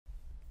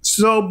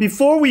So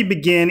before we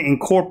begin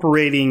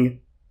incorporating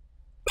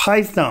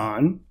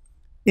Python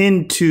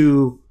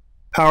into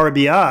Power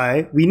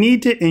BI, we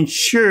need to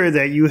ensure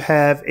that you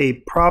have a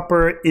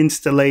proper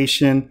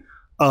installation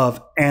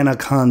of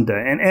Anaconda.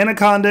 And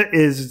Anaconda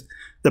is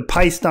the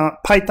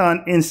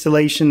Python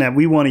installation that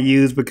we want to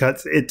use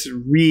because it's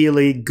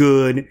really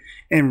good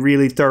and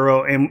really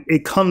thorough, and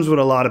it comes with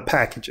a lot of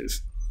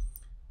packages.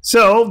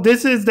 So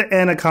this is the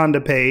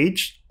Anaconda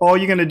page. All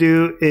you're going to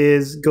do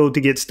is go to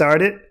Get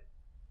Started,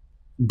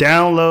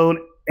 download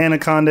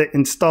Anaconda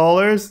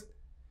installers.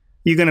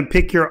 You're going to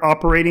pick your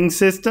operating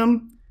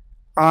system.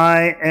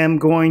 I am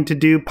going to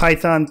do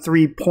Python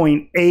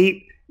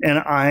 3.8, and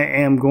I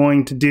am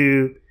going to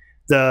do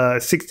the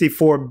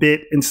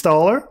 64-bit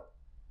installer.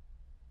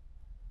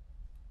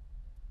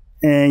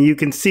 And you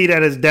can see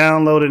that it's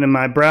downloaded in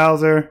my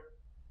browser.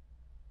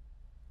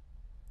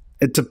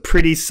 It's a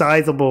pretty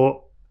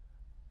sizable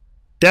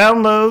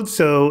download,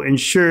 so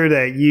ensure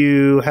that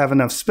you have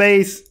enough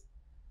space.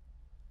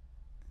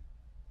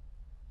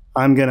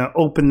 I'm going to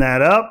open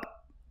that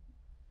up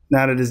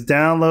now that it's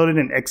downloaded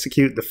and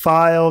execute the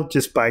file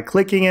just by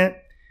clicking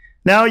it.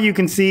 Now you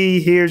can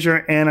see here's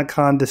your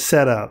Anaconda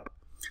setup.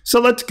 So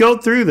let's go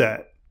through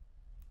that.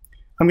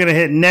 I'm going to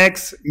hit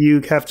next.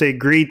 You have to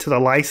agree to the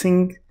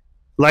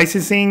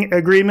licensing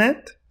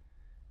agreement.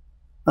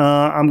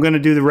 I'm going to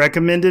do the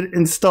recommended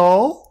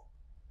install.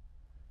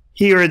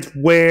 Here is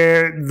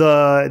where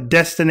the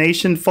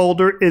destination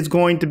folder is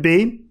going to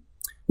be.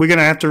 We're going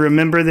to have to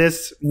remember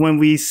this when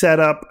we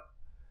set up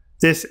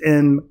this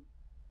in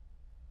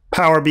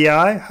Power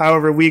BI.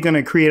 However, we're going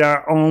to create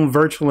our own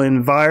virtual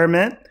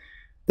environment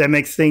that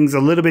makes things a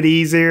little bit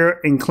easier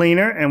and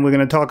cleaner, and we're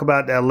going to talk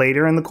about that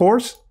later in the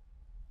course.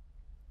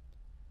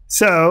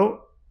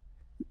 So,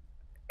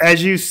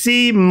 as you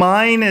see,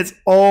 mine is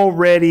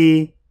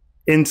already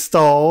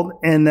installed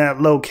in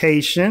that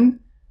location,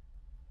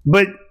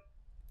 but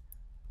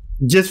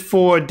just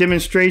for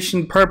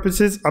demonstration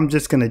purposes, I'm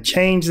just going to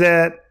change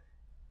that,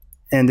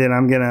 and then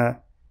I'm going to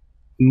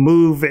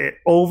move it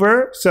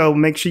over. So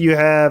make sure you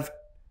have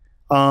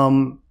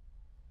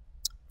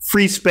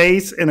free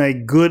space in a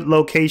good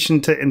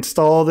location to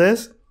install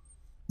this.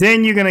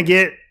 Then you're going to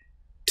get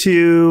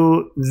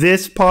to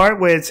this part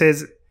where it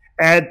says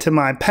add to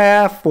my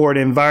path for an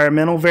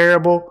environmental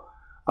variable.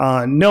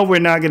 No, we're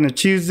not going to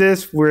choose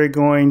this. We're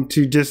going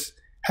to just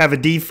have a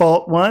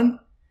default one.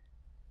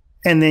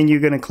 And then you're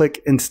going to click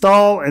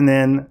install, and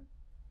then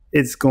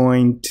it's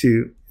going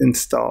to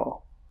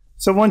install.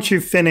 So once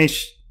you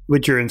finish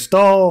with your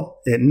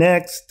install, hit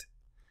next.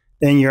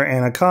 Then your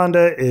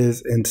Anaconda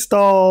is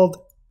installed.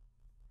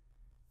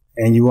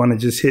 And you want to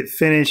just hit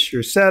finish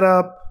your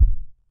setup.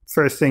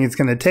 First thing it's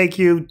going to take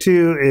you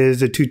to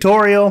is a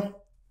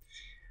tutorial.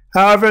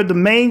 However, the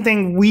main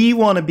thing we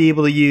want to be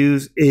able to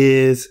use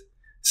is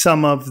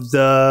some of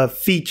the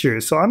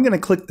features. So I'm going to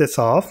click this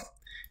off,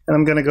 and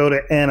I'm going to go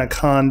to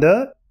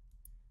Anaconda.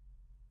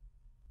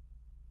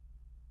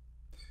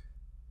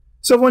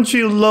 So once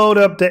you load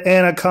up the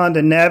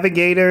Anaconda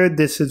Navigator,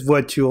 this is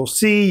what you'll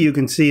see. You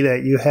can see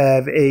that you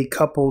have a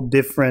couple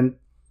different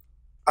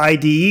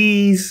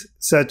IDEs,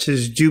 such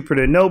as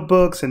Jupyter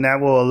Notebooks, and that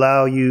will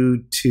allow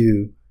you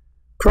to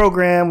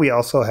program. We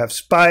also have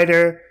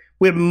Spider.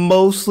 We're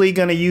mostly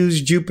going to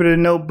use Jupyter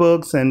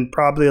Notebooks and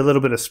probably a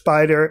little bit of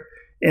Spider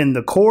in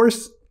the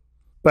course.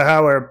 But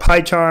however,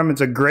 PyCharm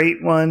is a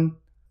great one.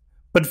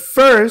 But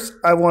first,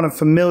 I want to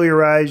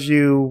familiarize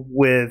you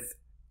with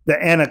the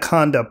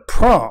Anaconda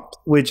prompt,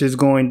 which is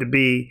going to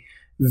be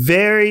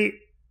very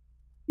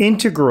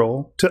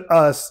integral to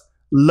us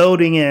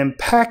loading in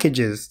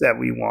packages that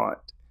we want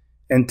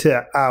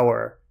into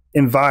our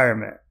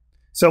environment.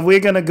 So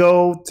we're going to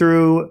go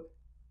through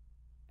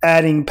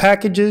adding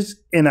packages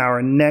in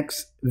our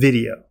next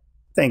video.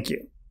 Thank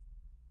you.